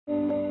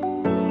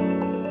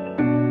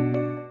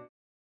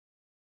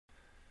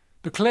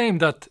The claim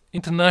that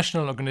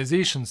international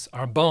organizations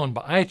are bound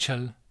by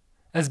IHL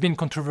has been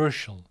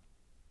controversial.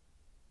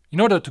 In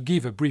order to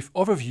give a brief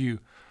overview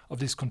of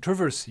this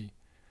controversy,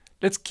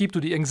 let's keep to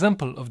the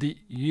example of the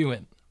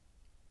UN.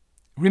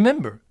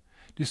 Remember,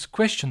 this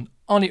question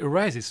only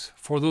arises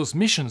for those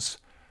missions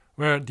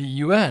where the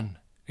UN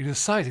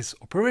exercises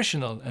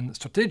operational and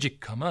strategic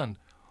command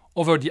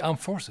over the armed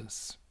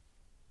forces.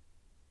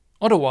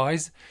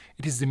 Otherwise,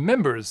 it is the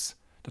members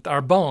that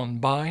are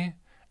bound by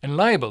and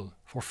liable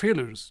for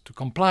failures to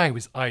comply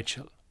with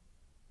IHL.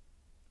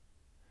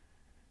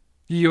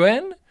 The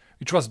UN,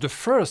 which was the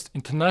first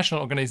international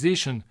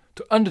organization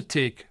to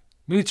undertake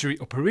military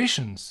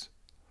operations,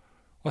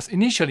 was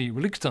initially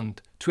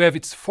reluctant to have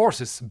its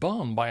forces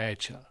bound by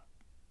IHL.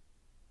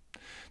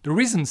 The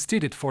reason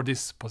stated for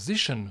this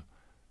position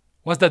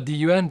was that the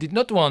UN did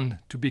not want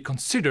to be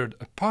considered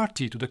a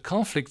party to the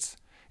conflicts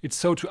it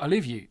sought to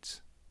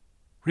alleviate.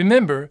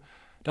 Remember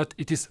that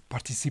it is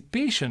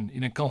participation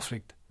in a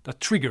conflict that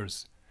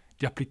triggers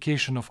the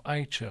application of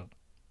IHL.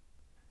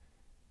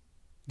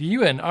 The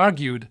UN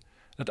argued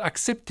that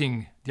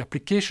accepting the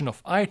application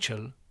of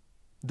IHL,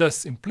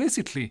 thus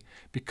implicitly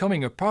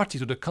becoming a party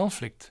to the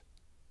conflict,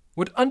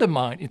 would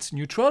undermine its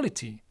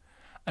neutrality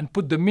and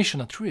put the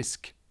mission at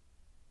risk.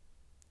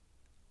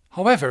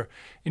 However,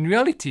 in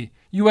reality,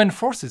 UN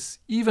forces,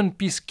 even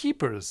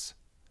peacekeepers,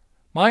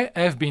 might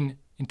have been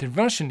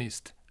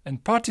interventionist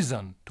and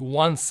partisan to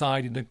one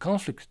side in the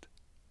conflict,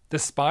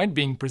 despite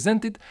being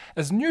presented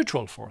as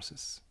neutral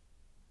forces.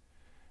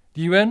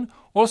 The UN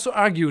also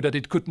argued that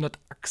it could not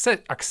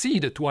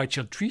accede to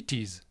IHL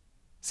treaties,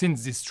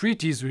 since these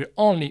treaties were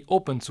only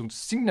open to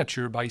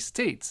signature by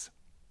states.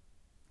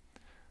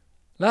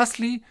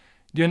 Lastly,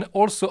 the UN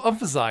also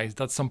emphasized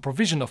that some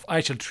provisions of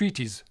IHL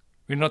treaties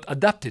were not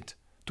adapted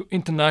to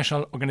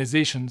international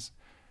organizations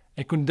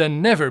and could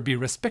then never be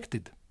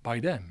respected by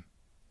them.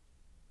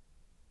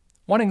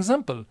 One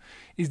example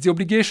is the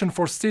obligation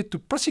for states to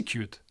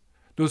prosecute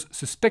those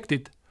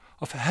suspected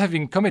of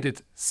having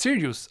committed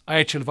serious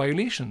IHL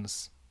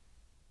violations.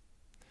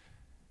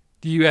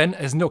 The UN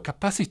has no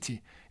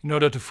capacity in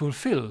order to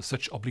fulfill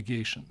such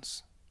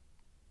obligations.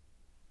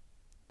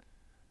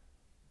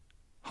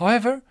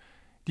 However,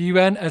 the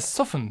UN has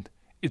softened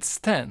its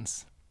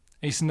stance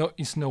and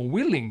is now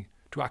willing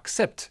to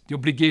accept the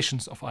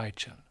obligations of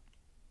IHL.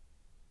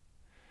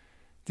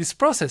 This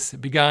process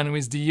began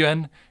with the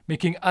UN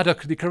making ad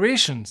hoc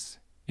declarations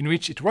in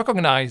which it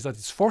recognized that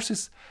its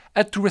forces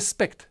had to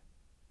respect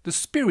the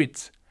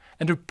spirit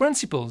and the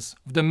principles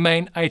of the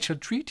main IHL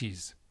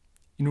treaties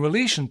in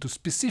relation to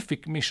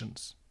specific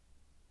missions.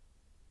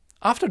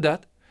 After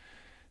that,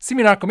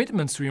 similar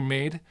commitments were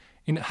made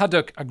in ad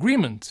hoc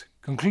agreement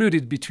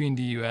concluded between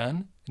the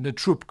UN and the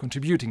troop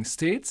contributing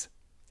states,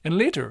 and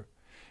later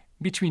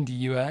between the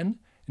UN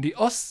and the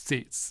host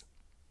states.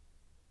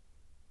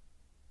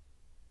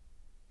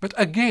 But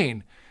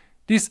again,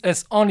 this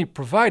has only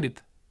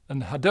provided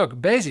an ad hoc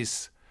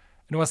basis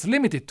and was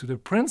limited to the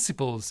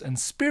principles and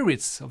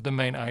spirits of the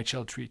main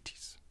IHL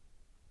treaties.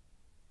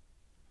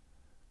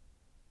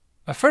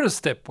 A further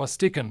step was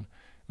taken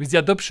with the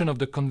adoption of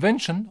the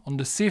Convention on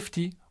the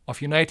Safety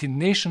of United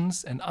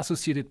Nations and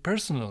Associated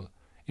Personnel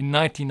in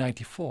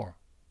 1994.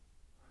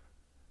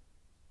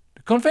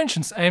 The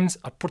Convention aims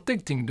at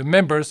protecting the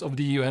members of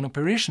the UN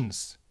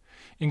operations,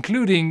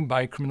 including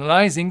by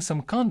criminalizing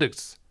some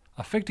conducts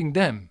affecting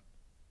them,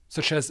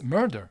 such as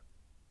murder.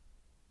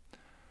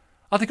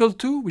 Article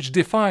 2, which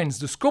defines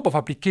the scope of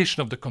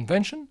application of the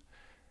Convention,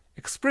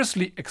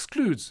 expressly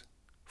excludes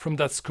from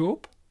that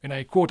scope, and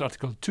I quote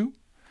Article 2,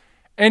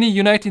 any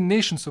United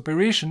Nations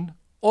operation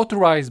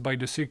authorized by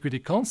the Security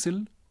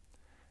Council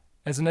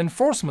as an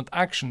enforcement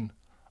action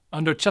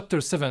under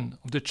Chapter 7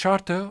 of the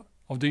Charter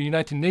of the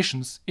United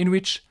Nations in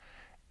which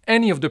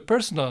any of the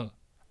personnel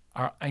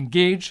are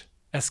engaged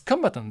as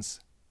combatants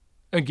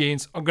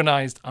against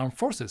organized armed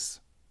forces,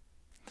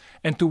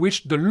 and to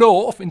which the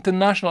law of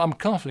international armed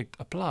conflict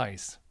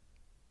applies.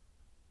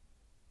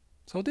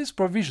 So these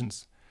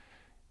provisions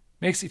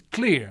makes it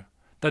clear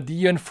that the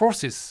UN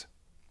forces,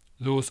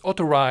 those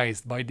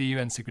authorized by the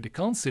UN Security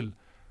Council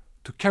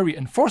to carry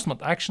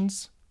enforcement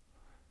actions,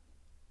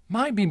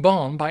 might be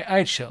bound by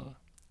IHL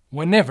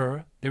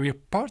whenever they were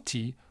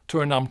party to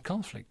an armed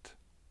conflict.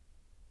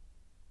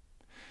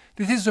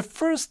 This is the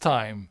first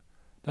time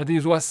that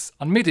this was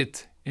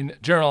admitted in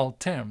general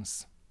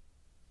terms.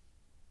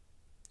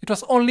 It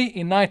was only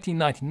in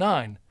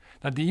 1999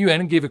 that the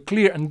UN gave a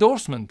clear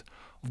endorsement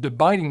of the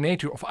binding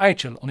nature of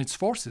IHL on its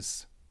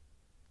forces.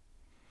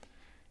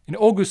 In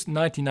August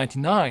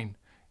 1999,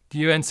 the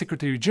UN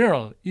Secretary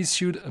General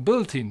issued a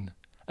bulletin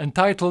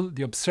entitled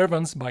The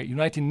Observance by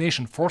United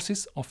Nations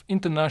Forces of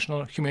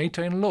International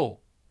Humanitarian Law.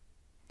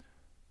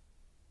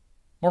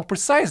 More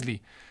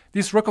precisely,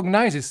 this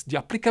recognizes the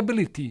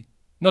applicability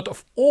not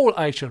of all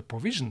IHL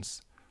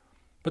provisions,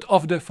 but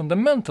of the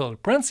fundamental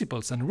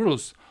principles and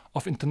rules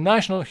of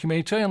international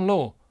humanitarian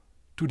law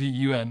to the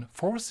UN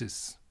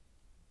forces.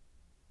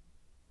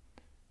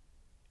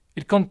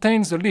 It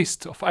contains a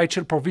list of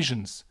IHL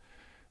provisions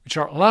which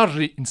are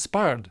largely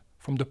inspired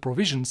from the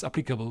provisions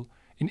applicable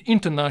in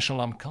international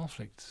armed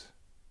conflicts.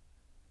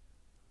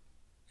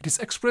 It is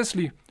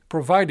expressly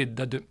provided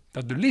that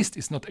the list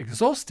is not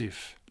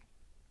exhaustive.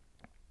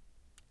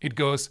 It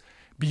goes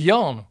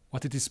beyond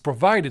what it is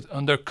provided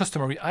under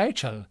customary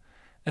IHL,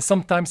 and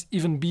sometimes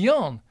even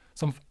beyond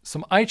some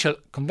IHL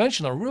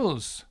conventional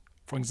rules,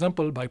 for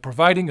example by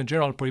providing a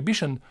general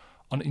prohibition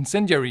on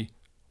incendiary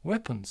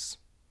weapons.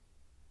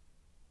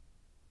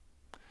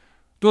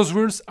 Those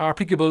rules are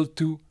applicable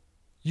to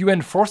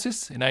UN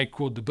forces, and I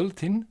quote the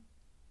bulletin,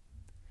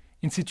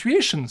 in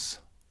situations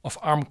of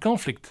armed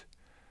conflict,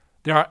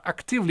 they are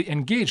actively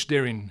engaged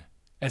therein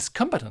as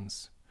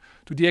combatants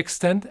to the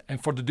extent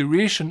and for the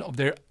duration of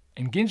their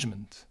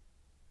engagement.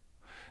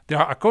 They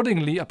are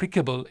accordingly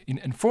applicable in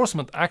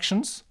enforcement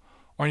actions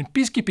or in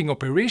peacekeeping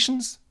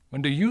operations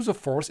when the use of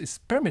force is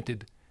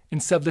permitted in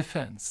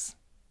self-defense.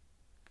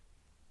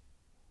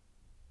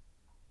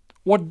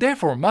 What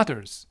therefore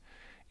matters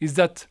is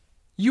that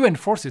UN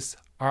forces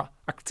are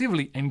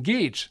actively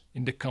engaged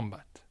in the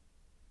combat.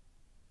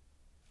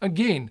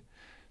 Again,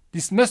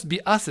 this must be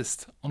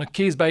assessed on a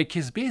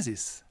case-by-case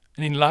basis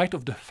and in light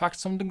of the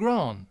facts on the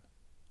ground.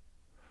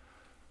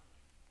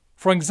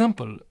 For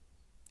example,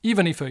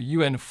 even if a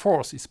UN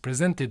force is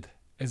presented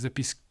as a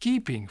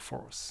peacekeeping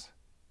force,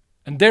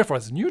 and therefore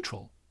as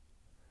neutral,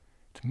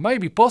 it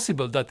might be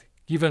possible that,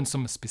 given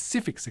some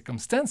specific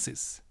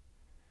circumstances,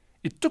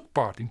 it took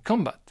part in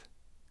combat,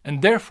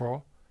 and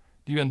therefore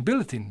the UN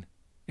bulletin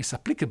is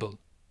applicable